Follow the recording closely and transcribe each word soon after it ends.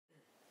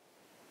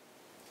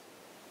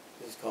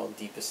is called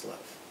Deepest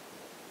Love.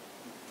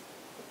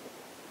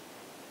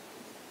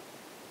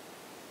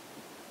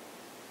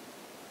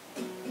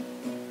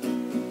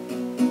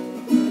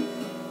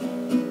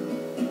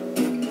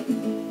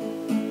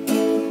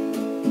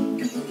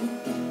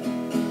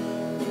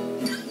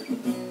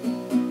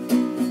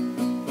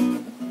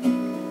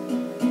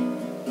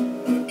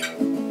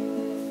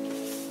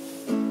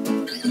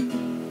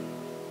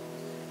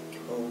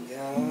 Oh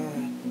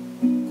God,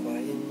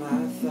 quiet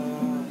my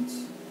thoughts.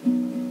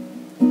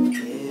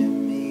 Give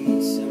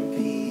me some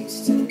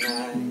peace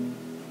tonight.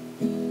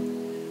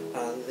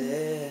 I'll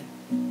let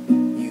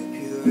you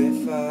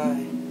purify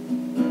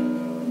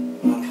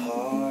my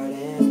heart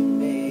and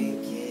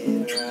make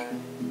it right.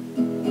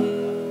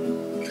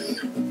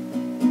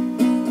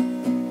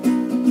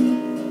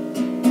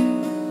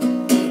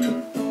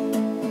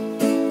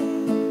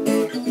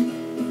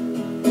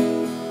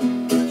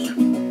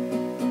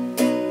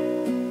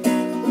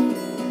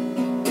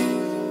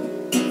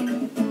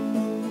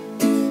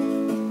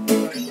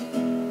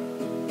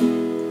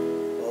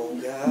 Oh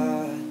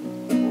God,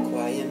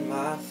 quiet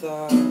my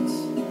thoughts.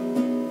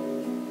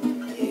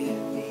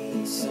 Give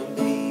me some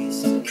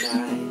peace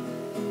tonight.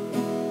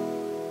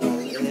 I'll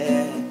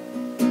let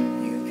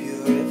you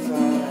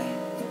purify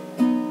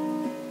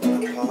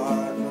my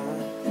heart, my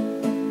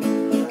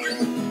life.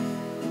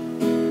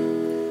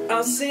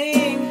 I'll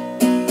sing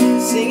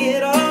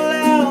it all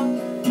out.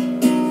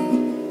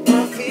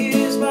 My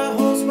fears, my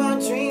hopes, my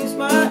dreams,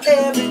 my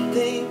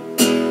everything.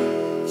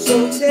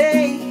 So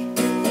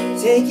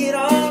take it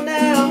all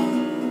now,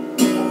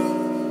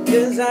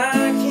 'cause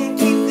I can't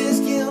keep this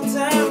guilt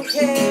I'm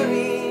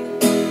carrying.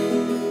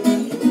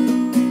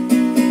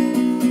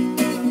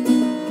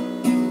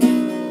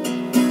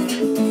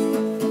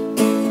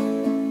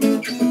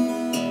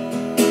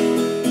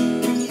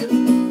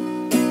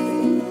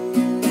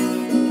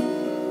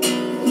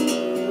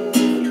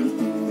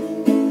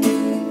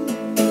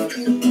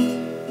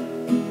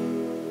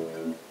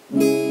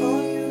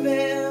 All you've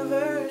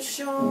ever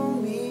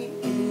shown me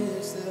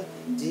is the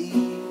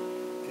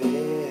deepest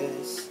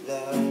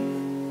love.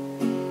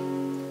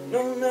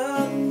 No,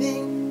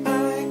 nothing I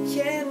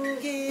can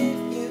give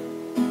you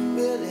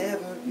will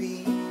ever be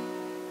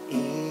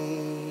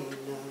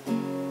enough.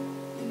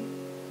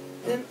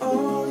 And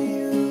all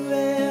you've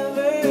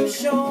ever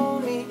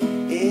shown me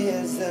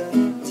is the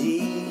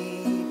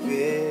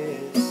deepest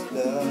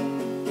love.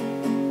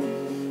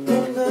 No,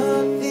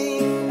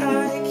 nothing I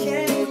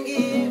can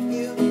give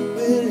you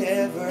will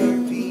ever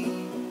be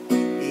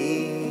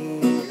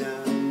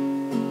enough.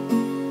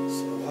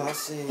 So I'll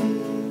sing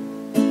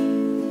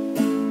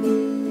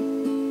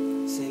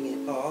it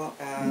all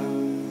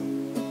out.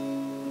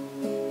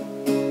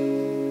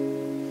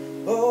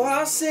 Oh,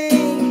 I'll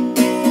sing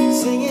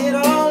it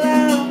all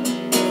out.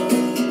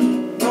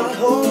 My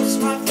hopes,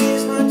 my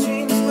fears, my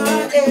dreams,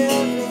 my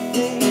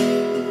everything.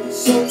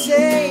 So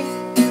take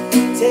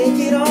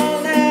it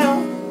all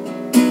now,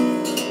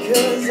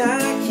 'cause I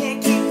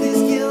can't keep this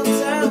guilt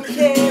I'm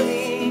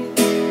carrying.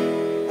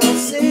 I'll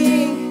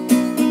sing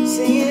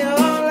it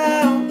all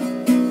out.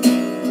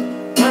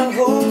 My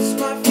hopes,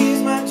 my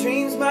fears, my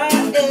dreams, my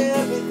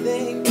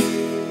everything.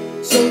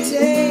 So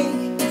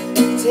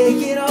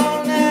take it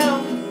all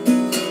now,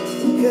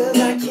 'cause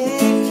I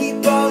can't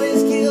keep all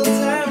this guilt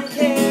I'm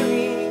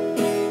carrying.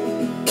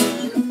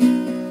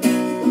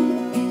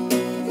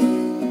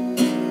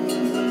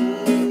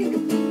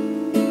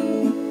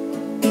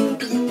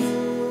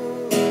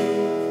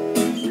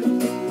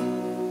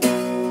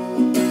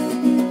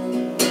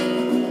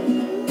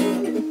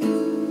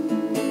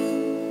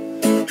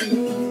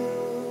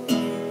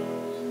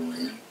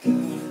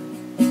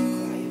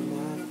 Quiet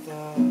my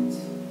thoughts.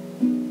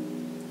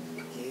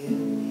 Give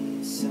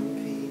me some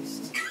peace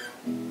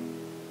tonight.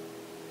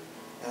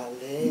 I'll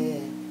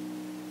let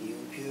you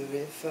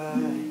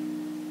purify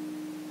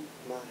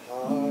my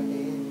heart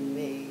and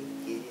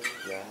make it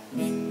right.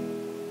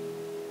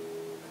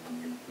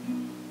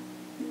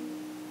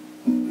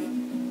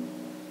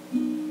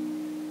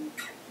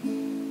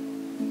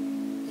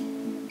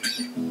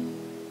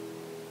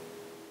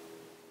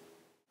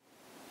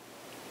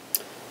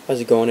 How's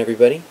it going,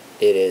 everybody?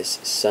 It is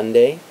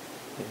Sunday,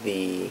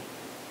 the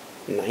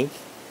 9th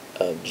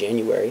of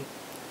January,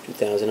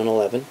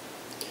 2011.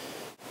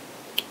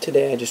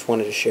 Today I just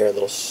wanted to share a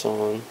little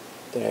song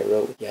that I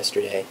wrote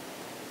yesterday.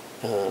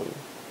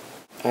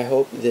 I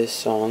hope this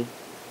song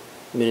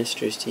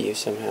ministers to you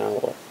somehow,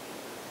 or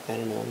I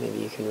don't know, maybe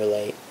you can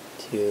relate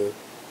to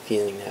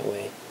feeling that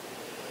way,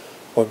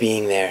 or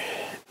being there.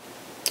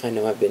 I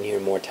know I've been here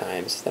more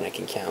times than I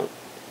can count,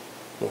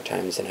 more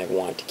times than I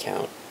want to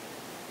count.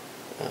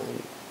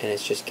 And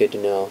it's just good to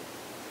know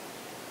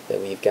that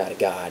we've got a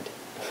God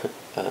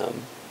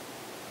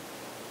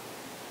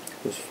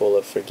who's full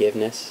of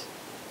forgiveness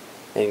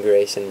and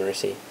grace and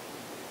mercy.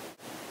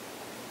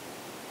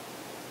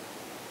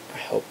 I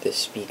hope this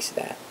speaks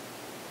that.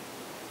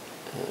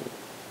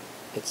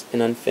 It's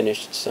an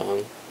unfinished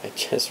song. I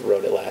just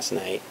wrote it last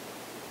night,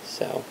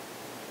 so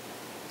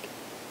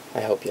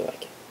I hope you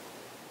like it.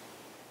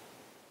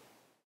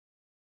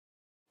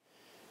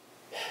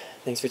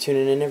 Thanks for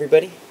tuning in,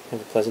 everybody.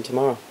 Have a pleasant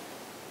tomorrow.